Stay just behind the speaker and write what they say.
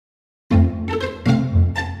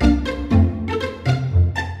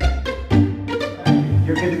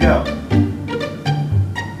good to go.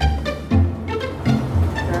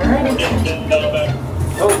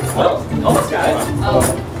 Oh, almost got it.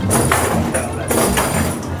 Oh.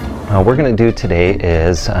 What we're going to do today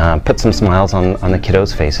is put some smiles on the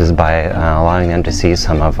kiddos' faces by allowing them to see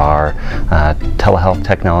some of our telehealth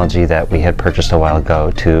technology that we had purchased a while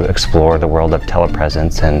ago to explore the world of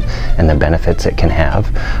telepresence and the benefits it can have.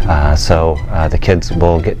 So the kids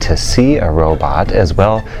will get to see a robot as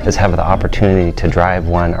well as have the opportunity to drive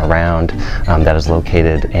one around that is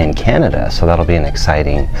located in Canada. So that'll be an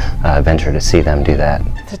exciting venture to see them do that.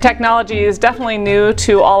 The technology is definitely new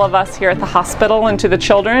to all of us here at the hospital and to the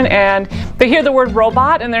children, and they hear the word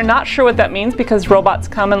robot and they're not sure what that means because robots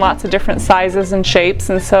come in lots of different sizes and shapes,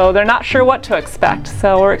 and so they're not sure what to expect.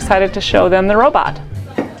 So we're excited to show them the robot.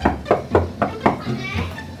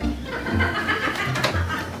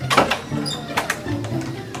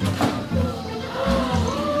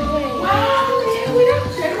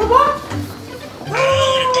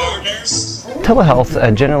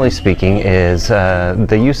 Telehealth, generally speaking, is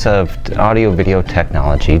the use of audio-video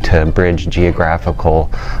technology to bridge geographical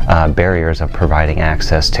barriers of providing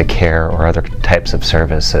access to care or other types of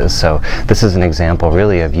services. So this is an example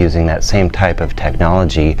really of using that same type of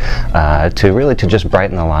technology to just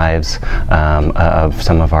brighten the lives of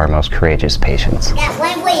some of our most courageous patients. Got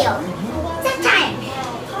one wheel.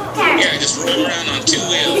 Yeah, just roll around on 2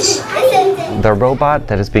 wheels. The robot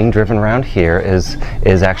that is being driven around here is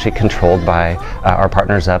actually controlled by our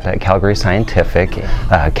partners up at Calgary Scientific.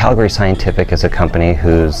 Calgary Scientific is a company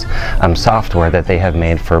whose software that they have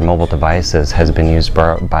made for mobile devices has been used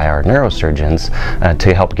by our neurosurgeons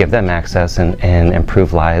to help give them access and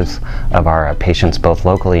improve lives of our patients both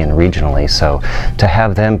locally and regionally. So to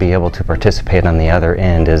have them be able to participate on the other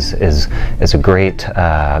end is a great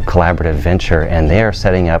collaborative venture, and they are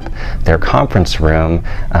setting up their conference room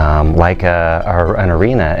like an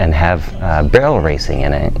arena and have barrel racing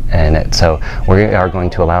in it. So we are going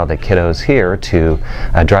to allow the kiddos here to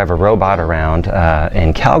drive a robot around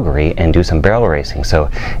in Calgary and do some barrel racing. So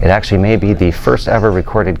it actually may be the first ever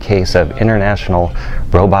recorded case of international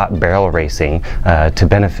robot barrel racing to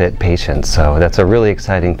benefit patients. So that's a really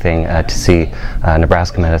exciting thing to see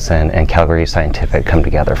Nebraska Medicine and Calgary Scientific come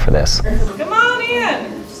together for this. Come on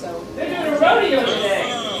in! They're doing a rodeo today.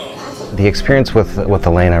 The experience with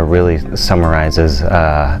Elena really summarizes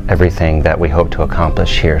everything that we hope to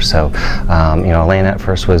accomplish here. So, Elena at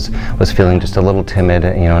first was feeling just a little timid,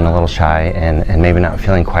 and a little shy, and maybe not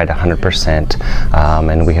feeling quite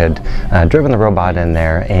 100%. And we had driven the robot in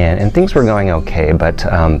there, and things were going okay, but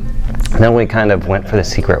then we kind of went for the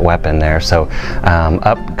secret weapon there. So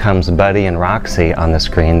up comes Buddy and Roxy on the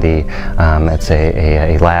screen. It's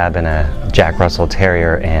a lab and a Jack Russell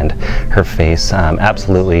Terrier, and her face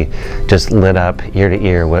absolutely just lit up ear to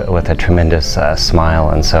ear with a tremendous smile.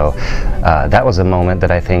 And so that was a moment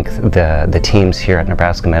that I think the teams here at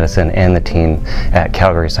Nebraska Medicine and the team at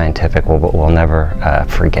Calgary Scientific will never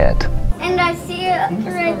forget. And I see it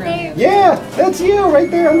right there. Yeah, that's you right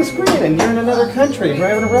there on the screen, and you're in another country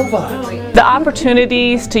driving a robot. The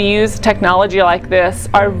opportunities to use technology like this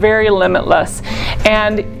are very limitless,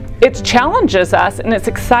 and it challenges us, and it's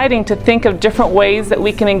exciting to think of different ways that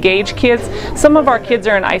we can engage kids. Some of our kids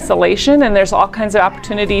are in isolation, and there's all kinds of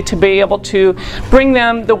opportunity to be able to bring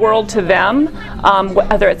the world to them,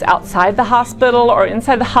 whether it's outside the hospital or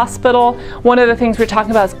inside the hospital. One of the things we're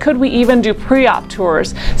talking about is, could we even do pre-op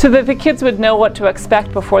tours so that the kids would know what to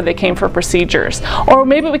expect before they came for procedures? Or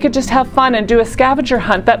maybe we could just have fun and do a scavenger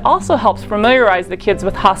hunt that also helps familiarize the kids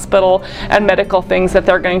with hospital and medical things that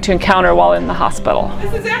they're going to encounter while in the hospital.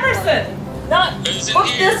 This is Emerson. Look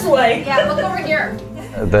this way. Yeah, look over here.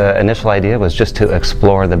 The initial idea was just to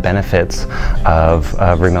explore the benefits of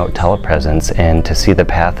remote telepresence and to see the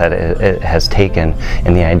path that it has taken,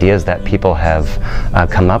 and the ideas that people have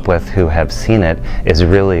come up with who have seen it is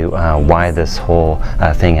really why this whole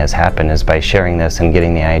thing has happened, is by sharing this and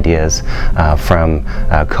getting the ideas from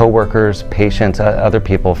co-workers, patients, other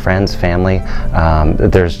people, friends, family.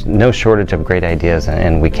 There's no shortage of great ideas,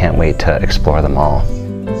 and we can't wait to explore them all.